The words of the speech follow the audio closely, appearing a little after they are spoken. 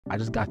I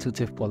just got too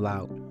to pull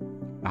out.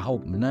 I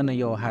hope none of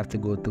y'all have to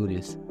go through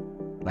this.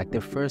 Like the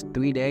first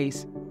 3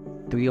 days,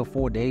 3 or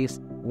 4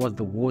 days was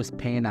the worst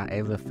pain I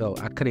ever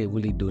felt. I couldn't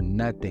really do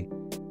nothing.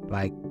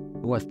 Like,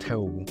 it was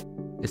terrible.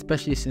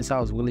 Especially since I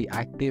was really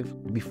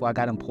active before I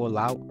got them pulled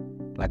out.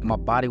 Like, my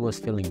body was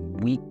feeling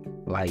weak.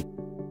 Like,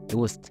 it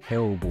was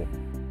terrible.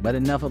 But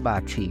enough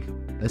about teeth.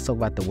 Let's talk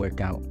about the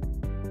workout.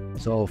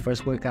 So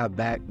first workout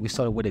back, we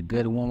started with a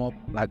good warm-up.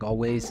 Like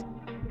always,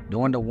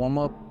 during the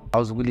warm-up, I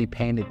was really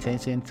paying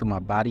attention to my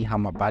body, how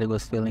my body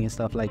was feeling and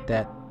stuff like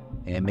that,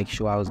 and make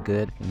sure I was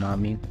good, you know what I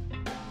mean?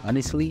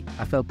 Honestly,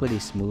 I felt pretty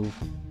smooth,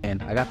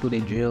 and I got through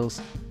the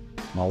drills.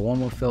 My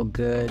warm-up felt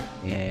good,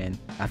 and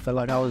I felt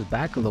like I was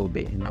back a little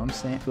bit, you know what I'm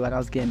saying? I feel like I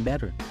was getting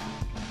better.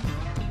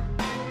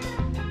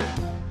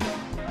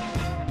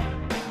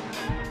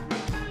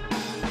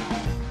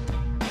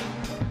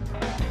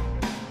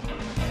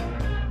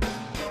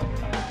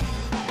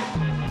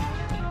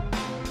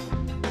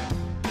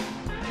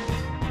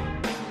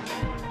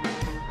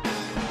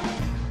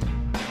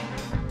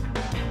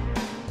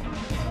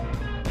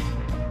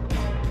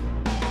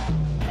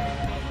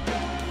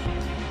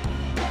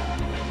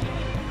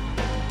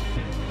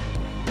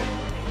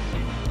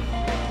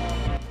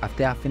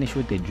 After I finished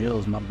with the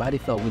drills, my body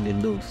felt really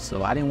loose,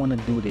 so I didn't want to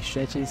do the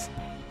stretches.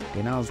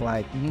 Then I was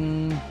like,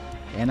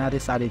 and I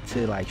decided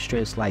to like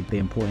stretch like the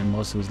important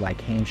muscles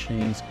like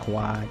hamstrings,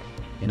 quad,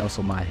 and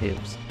also my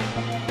hips.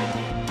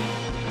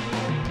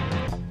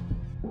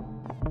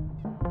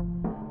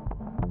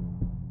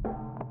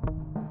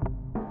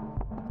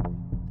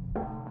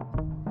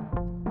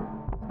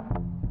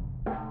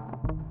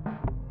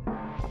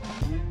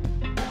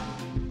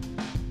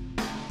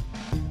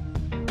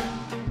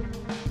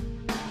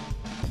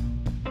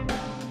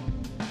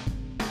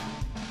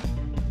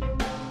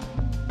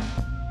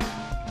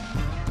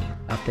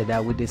 After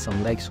that, we did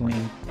some leg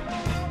swing.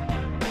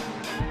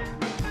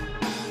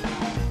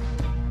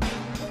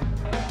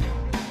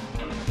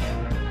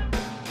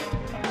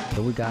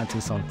 So we got into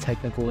some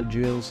technical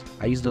drills.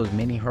 I used those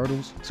mini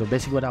hurdles. So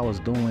basically what I was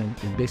doing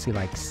is basically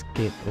like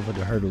skip over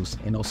the hurdles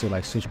and also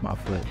like switch my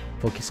foot.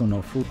 Focus on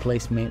the foot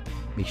placement,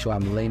 make sure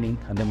I'm landing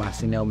under my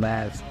sineal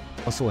mass.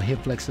 Also a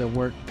hip flexor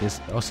work,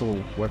 just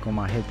also work on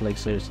my hip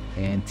flexors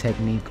and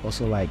technique.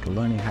 Also like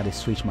learning how to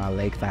switch my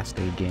leg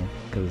faster again,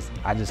 because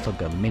I just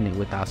took a minute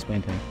without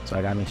sprinting. So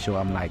I gotta make sure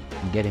I'm like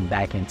getting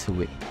back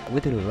into it. We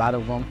did a lot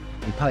of them.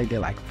 We probably did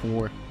like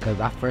 4, because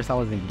at first I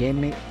wasn't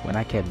getting it. When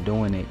I kept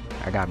doing it,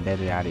 I got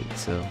better at it.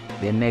 So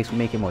then next we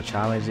make it more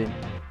challenging.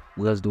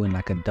 We was doing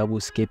like a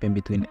double skip in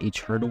between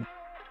each hurdle.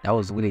 That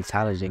was really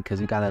challenging, because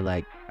you gotta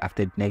like,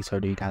 after the next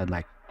hurdle, you gotta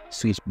like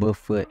switch both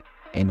foot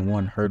in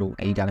one hurdle,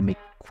 and you gotta make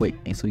quick,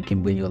 and so you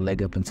can bring your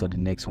leg up until the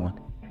next one.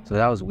 So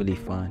that was really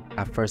fun.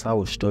 At first I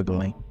was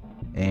struggling,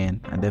 and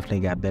I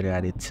definitely got better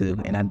at it too,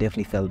 and I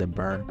definitely felt the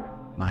burn.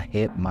 My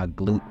hip, my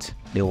glutes,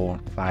 they were on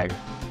fire.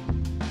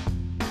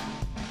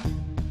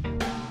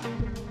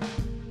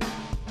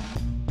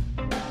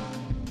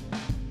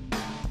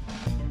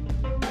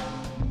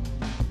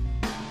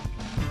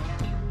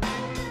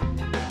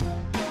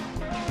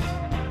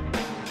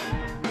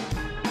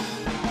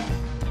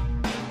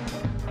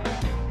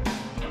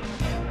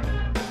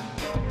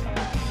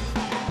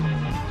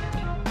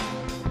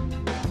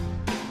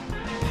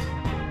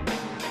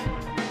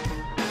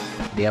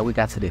 Yeah, we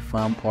got to the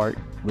fun part.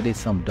 We did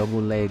some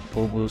double leg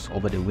pulls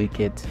over the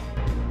wicket.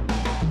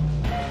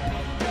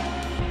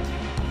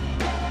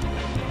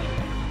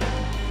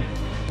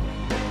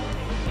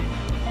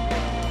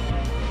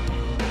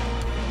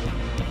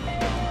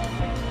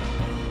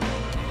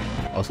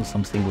 Also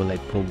some single leg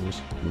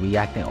pulls,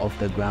 reacting off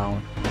the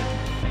ground.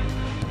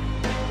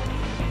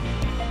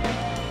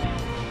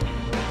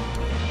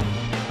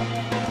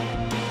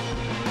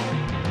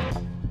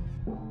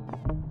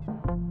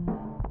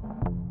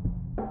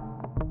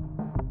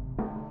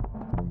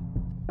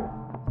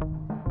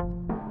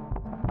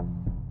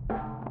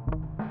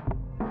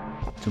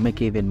 To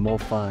make it even more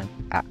fun,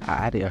 I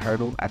added a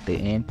hurdle at the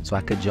end so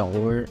I could jump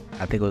over it.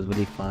 I think it was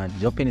really fun.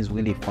 Jumping is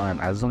really fun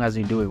as long as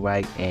you do it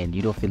right and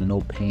you don't feel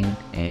no pain,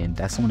 and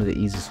that's one of the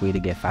easiest way to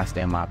get faster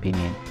in my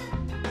opinion.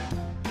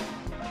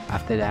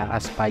 After that, I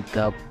spiked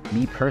up.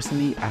 Me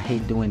personally, I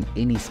hate doing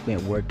any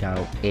sprint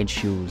workout in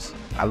shoes.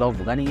 I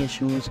love running in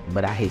shoes,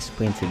 but I hate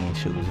sprinting in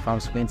shoes. If I'm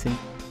sprinting,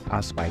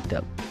 I'm spiked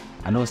up.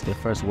 I know it's the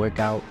first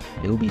workout.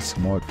 It would be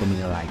smart for me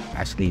to like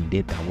actually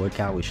did that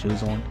workout with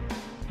shoes on,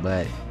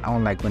 but I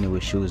don't like running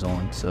with shoes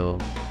on, so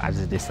I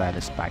just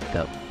decided to spike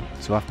up.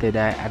 So after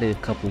that, I did a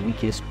couple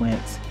wicket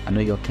sprints. I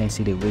know y'all can't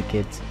see the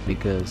wickets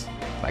because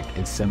like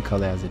it's same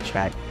color as the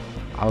track.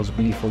 I was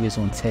really focused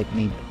on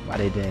technique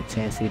rather than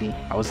intensity.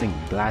 I wasn't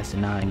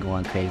blasting out and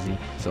going crazy.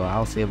 So I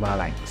would say about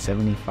like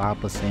 75%,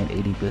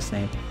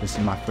 80%. This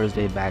is my first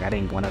day back. I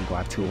didn't want to go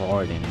out too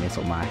hard and mess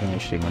up my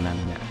hamstring or none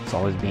of that. So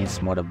I was being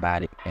smart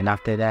about it. And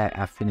after that,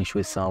 I finished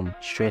with some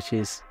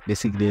stretches,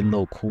 basically a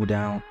little cool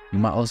down. You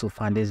might also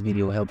find this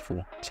video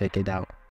helpful. Check it out.